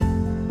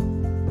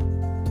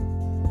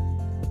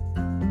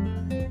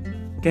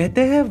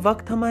कहते हैं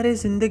वक्त हमारे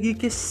जिंदगी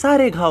के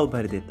सारे घाव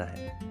भर देता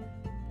है।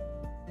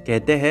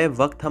 कहते हैं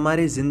वक्त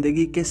हमारे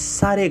जिंदगी के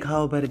सारे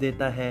घाव भर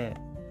देता है,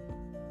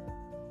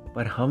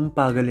 पर हम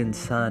पागल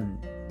इंसान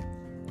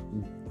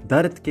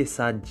दर्द के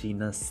साथ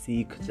जीना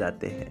सीख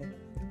जाते हैं।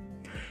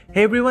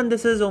 Hey everyone,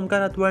 this is Omkar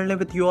Athwalne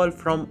with you all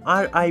from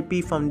RIP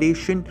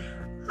Foundation,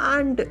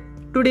 and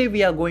today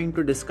we are going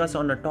to discuss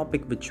on a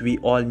topic which we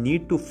all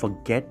need to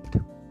forget.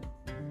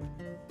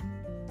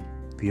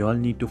 We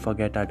all need to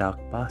forget our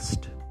dark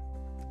past,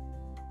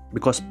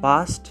 because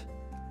past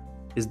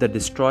is the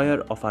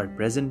destroyer of our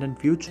present and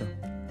future.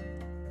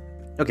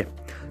 Okay,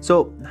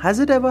 so has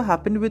it ever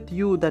happened with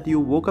you that you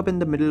woke up in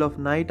the middle of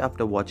night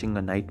after watching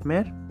a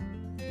nightmare?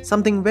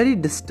 Something very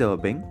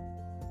disturbing.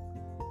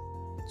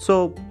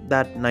 So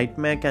that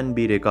nightmare can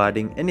be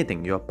regarding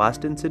anything, your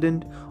past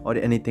incident, or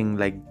anything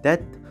like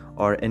death,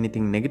 or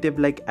anything negative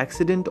like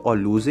accident or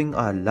losing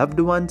our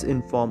loved ones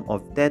in form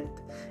of death,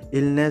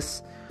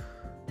 illness,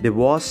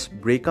 divorce,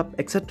 breakup,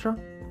 etc.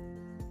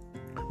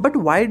 But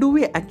why do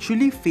we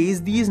actually face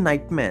these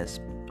nightmares?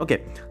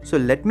 Okay, so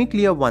let me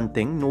clear one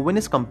thing. No one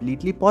is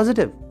completely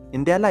positive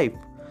in their life.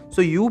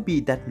 So you be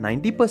that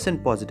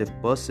 90% positive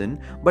person,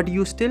 but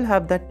you still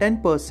have that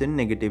 10%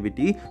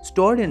 negativity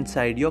stored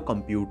inside your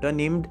computer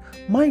named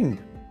mind.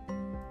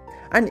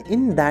 And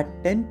in that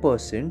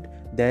 10%,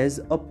 there's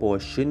a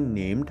portion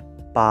named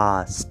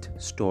past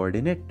stored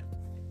in it.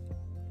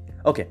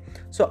 Okay,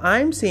 so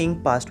I'm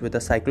saying past with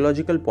a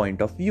psychological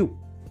point of view.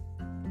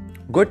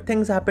 Good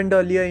things happened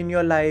earlier in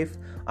your life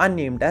are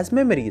named as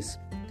memories.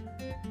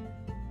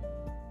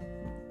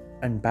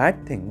 And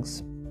bad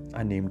things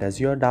are named as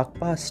your dark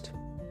past.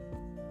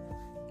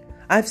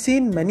 I've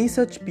seen many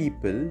such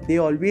people. They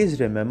always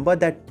remember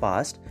that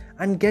past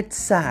and get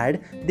sad.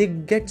 They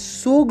get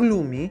so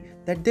gloomy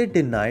that they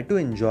deny to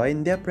enjoy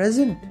in their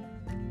present.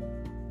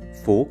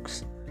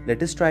 Folks,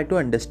 let us try to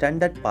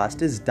understand that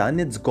past is done,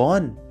 it's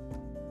gone.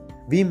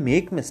 We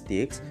make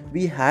mistakes.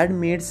 We had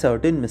made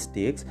certain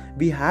mistakes.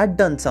 We had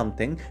done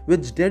something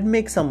which did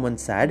make someone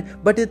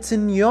sad, but it's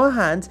in your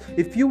hands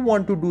if you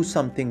want to do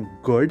something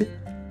good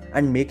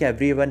and make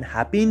everyone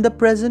happy in the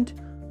present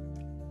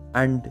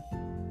and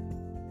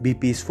be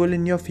peaceful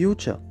in your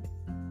future.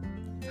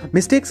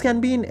 Mistakes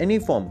can be in any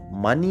form: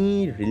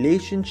 money,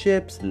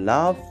 relationships,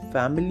 love,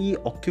 family,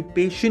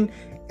 occupation,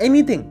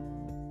 anything.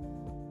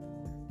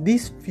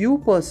 These few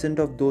percent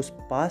of those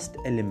past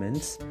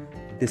elements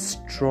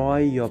destroy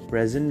your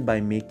present by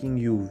making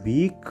you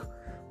weak,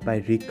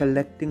 by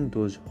recollecting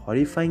those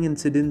horrifying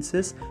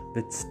incidences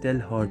which still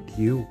hurt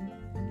you.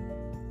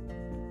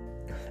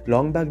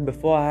 Long back,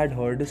 before I had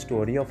heard a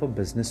story of a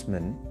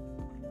businessman.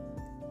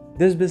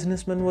 This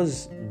businessman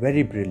was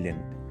very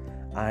brilliant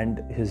and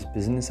his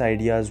business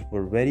ideas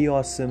were very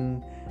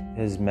awesome.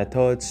 His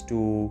methods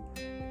to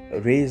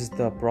raise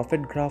the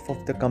profit graph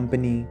of the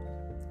company.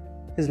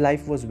 His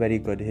life was very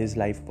good. His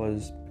life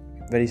was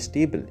very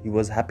stable. He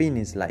was happy in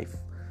his life.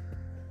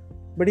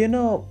 But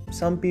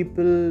some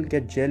people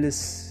get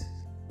jealous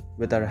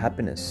with our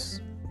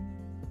happiness.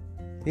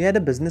 He had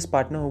a business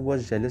partner who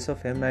was jealous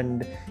of him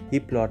and he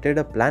plotted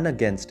a plan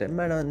against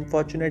him, and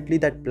unfortunately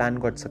that plan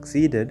got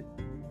succeeded.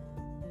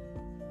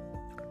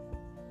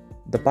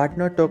 The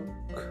partner took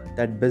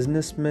that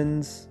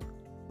businessman's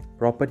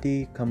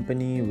property,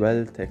 company,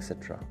 wealth,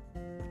 etc.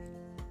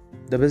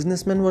 The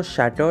businessman was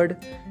shattered.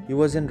 He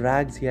was in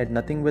rags. He had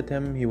nothing with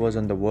him. He was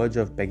on the verge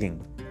of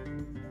begging.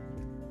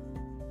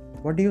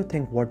 What do you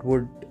think? What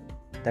would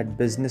that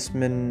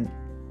businessman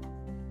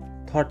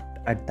thought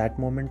at that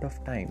moment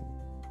of time?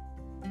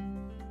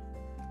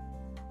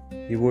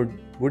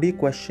 Would he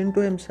question to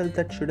himself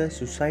that should I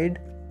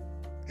suicide?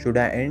 Should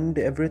I end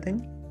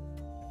everything?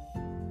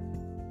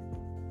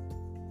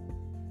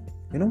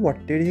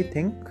 What did he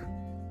think?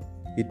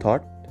 He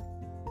thought,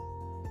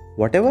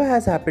 whatever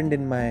has happened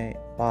in my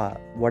past,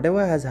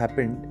 whatever has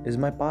happened is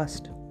my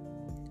past.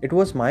 It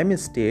was my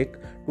mistake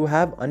to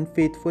have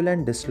unfaithful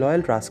and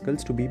disloyal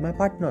rascals to be my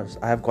partners.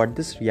 I have got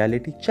this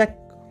reality check.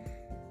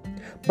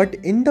 But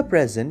in the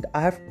present,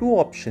 I have two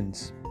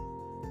options.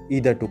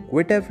 Either to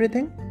quit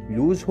everything,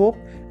 lose hope,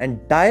 and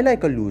die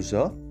like a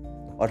loser,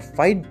 or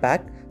fight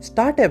back,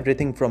 start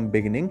everything from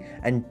beginning,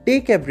 and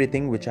take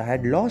everything which I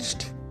had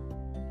lost.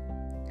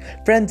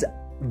 Friends,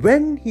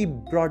 when he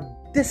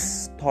brought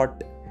this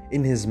thought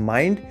in his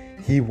mind,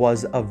 he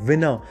was a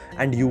winner,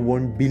 and you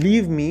won't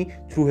believe me,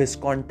 through his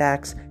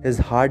contacts, his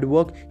hard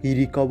work, he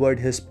recovered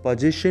his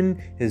position,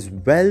 his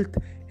wealth,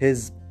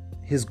 his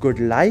good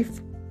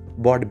life,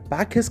 bought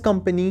back his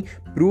company,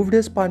 proved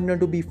his partner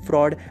to be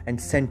fraud,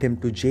 and sent him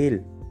to jail.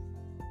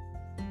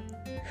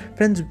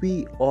 Friends,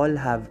 we all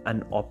have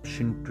an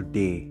option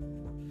today.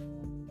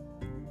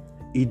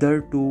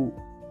 Either to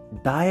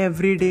die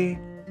every day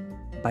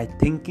by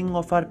thinking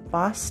of our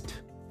past,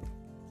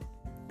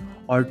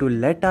 or to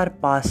let our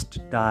past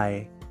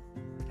die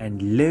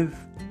and live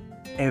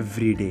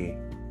every day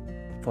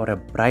for a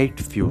bright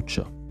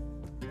future.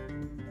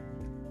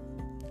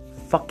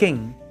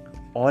 Fucking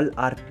all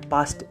our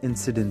past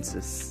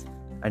incidences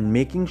and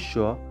making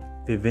sure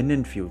we win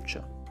in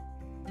future.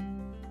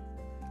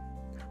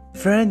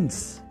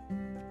 Friends,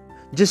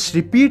 just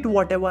repeat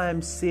whatever I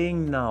am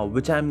saying now,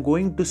 which I am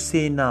going to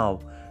say now.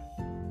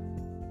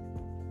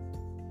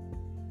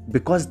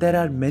 Because there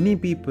are many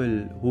people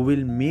who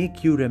will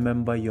make you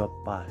remember your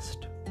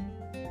past.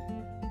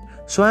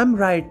 So I am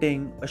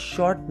writing a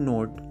short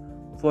note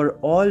for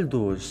all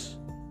those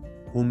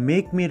who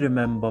make me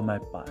remember my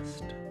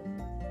past.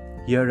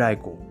 Here I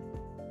go.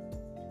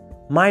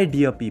 My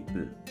dear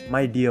people,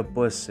 my dear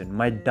person,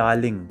 my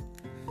darling,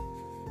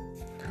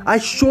 I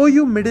show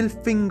you middle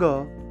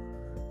finger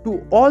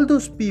to all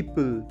those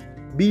people,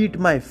 be it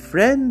my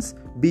friends,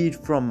 be it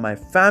from my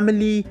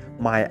family,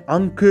 my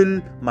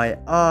uncle, my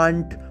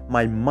aunt,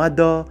 my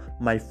mother,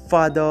 my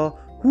father,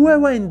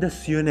 whoever in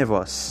this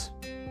universe.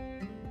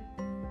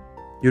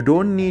 You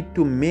don't need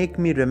to make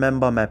me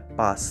remember my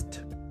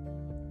past.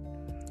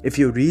 If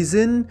you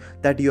reason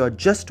that you are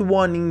just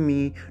warning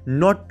me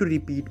not to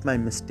repeat my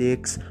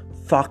mistakes,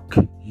 fuck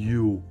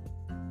you.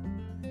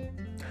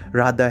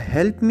 Rather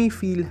help me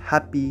feel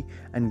happy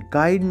and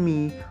guide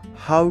me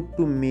how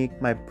to make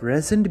my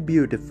present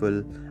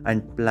beautiful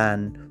and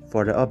plan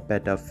for a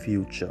better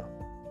future.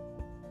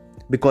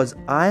 Because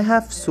I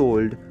have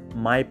sold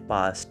my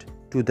past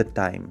to the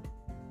time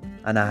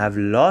and I have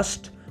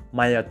lost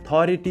my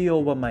authority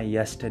over my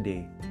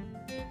yesterday.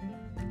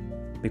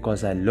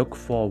 Because I look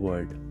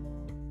forward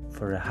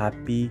for a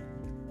happy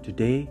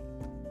today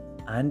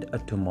and a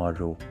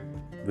tomorrow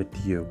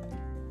with you.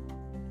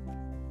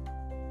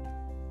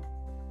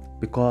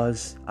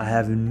 Because I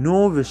have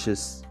no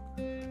wishes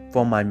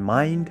for my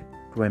mind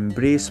to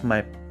embrace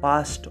my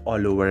past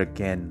all over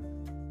again.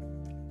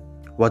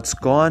 What's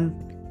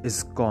gone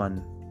is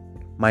gone.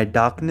 My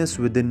darkness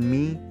within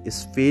me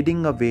is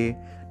fading away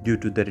due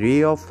to the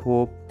ray of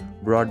hope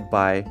brought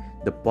by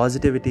the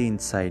positivity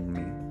inside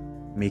me,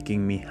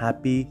 making me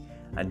happy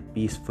and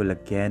peaceful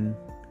again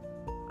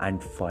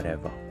and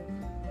forever.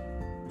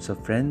 So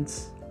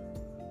friends,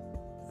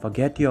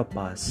 forget your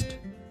past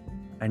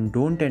and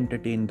don't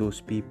entertain those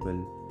people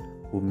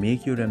who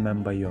make you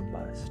remember your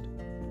past,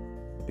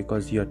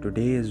 because your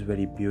today is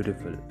very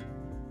beautiful.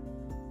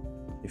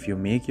 If you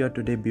make your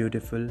today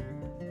beautiful,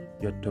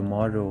 your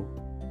tomorrow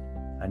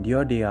and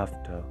your day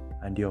after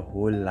and your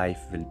whole life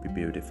will be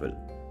beautiful.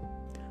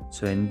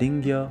 So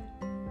ending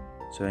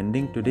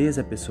today's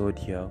episode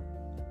here.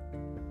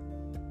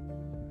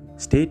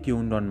 Stay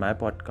tuned on my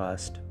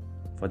podcast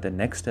for the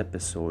next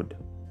episode,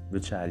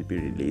 which I'll be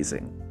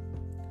releasing.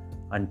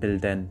 Until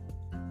then,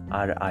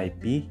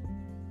 RIP,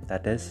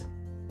 that is,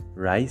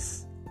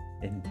 rise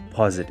in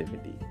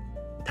positivity.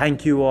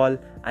 Thank you all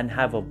and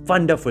have a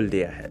wonderful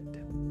day ahead.